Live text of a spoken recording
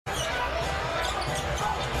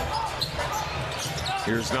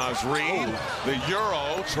Here's Naz Reid. The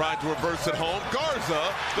Euro tried to reverse it home.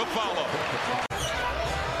 Garza, the follow.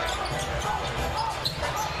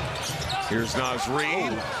 Here's Naz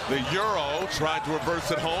Reid. The Euro tried to reverse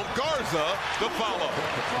it home. Garza, the follow.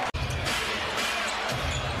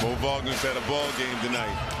 Mo Wagner's had a ball game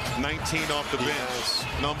tonight. 19 off the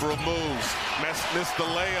bench. Number of moves. Missed the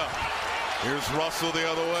layup. Here's Russell the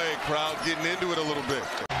other way. Crowd getting into it a little bit.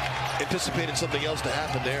 Anticipated something else to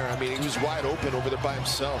happen there. I mean, he was wide open over there by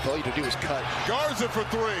himself. All you had to do was cut. Garza for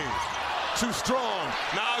three. Too strong.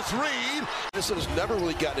 Naz Reid. Minnesota's never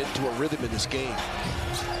really gotten into a rhythm in this game.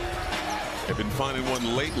 They've been finding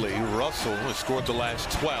one lately. Russell has scored the last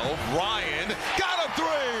 12. Ryan got a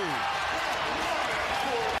three.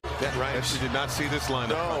 Matt Ryan Actually did not see this lineup.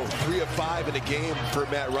 No, 3 of 5 in a game for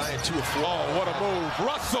Matt Ryan, 2 of 4. Oh, what a move.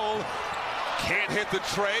 Russell can't hit the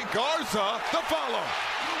tray. Garza, the follow.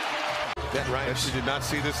 Matt Ryan Actually did not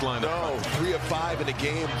see this lineup. No, 3 of 5 in a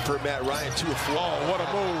game for Matt Ryan, 2 of 4. Oh, what a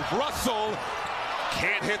move. Russell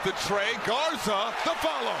can't hit the tray. Garza, the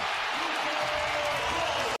follow.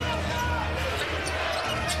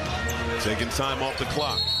 Taking time off the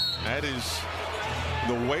clock. That is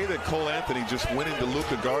the way that Cole Anthony just went into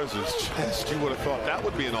Luka Garza's chest. You would have thought that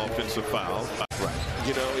would be an offensive foul. Right.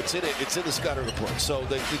 You know, it's in the scouting report. So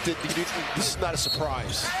this is not a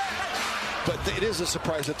surprise. But it is a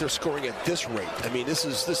surprise that they're scoring at this rate. I mean, this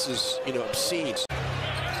is you know, obscene.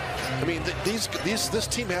 I mean, this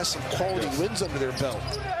team has some quality wins under their belt.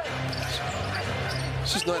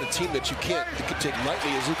 This is not a team that you can take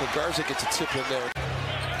lightly as Luka Garza gets a tip in there.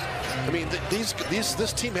 I mean,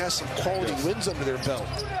 this team has some quality wins under their belt.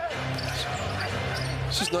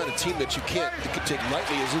 This is not a team that you can take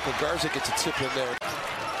lightly as Luka Garza gets a tip in there.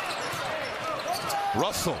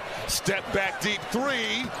 Russell, step back deep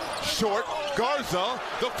three, short. Garza,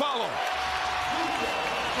 the follow.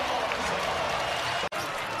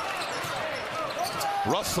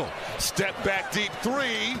 Russell, step back deep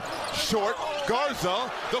three, short. Garza,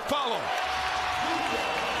 the follow.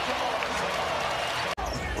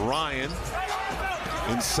 Ryan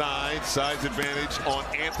inside, size advantage on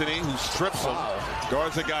Anthony, who strips him.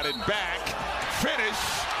 Garza got it back. Finish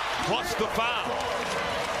plus the foul.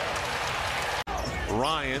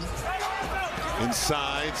 Ryan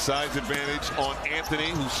inside, size advantage on Anthony,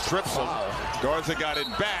 who strips him. Garza got it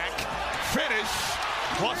back. Finish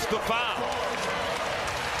plus the foul.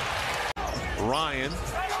 Ryan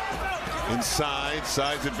inside,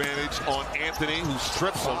 size advantage on Anthony, who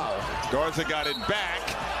strips him. Garza got it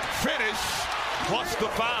back. Finish plus the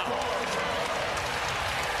foul.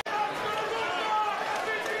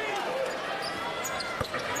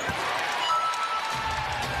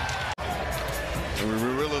 And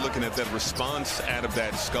we're really looking at that response out of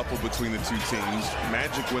that scuffle between the two teams.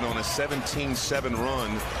 Magic went on a 17-7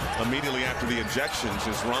 run immediately after the ejections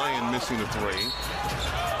as Ryan missing the three.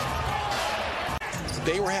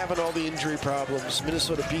 They were having all the injury problems.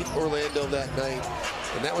 Minnesota beat Orlando that night,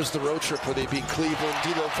 and that was the road trip where they beat Cleveland.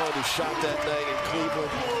 D'Lo Fondu shot that night in Cleveland.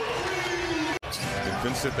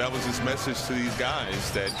 Convinced that was his message to these guys,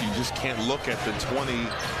 that you just can't look at the 20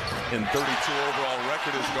 and 32 overall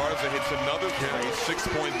record as Garza hits another three,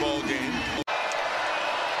 6-point ball game.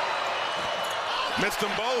 Missed them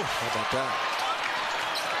both. How about that?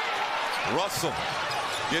 Russell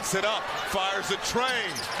gets it up, fires a tray.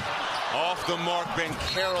 Off the mark,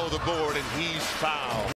 Bencaro the board, and he's fouled.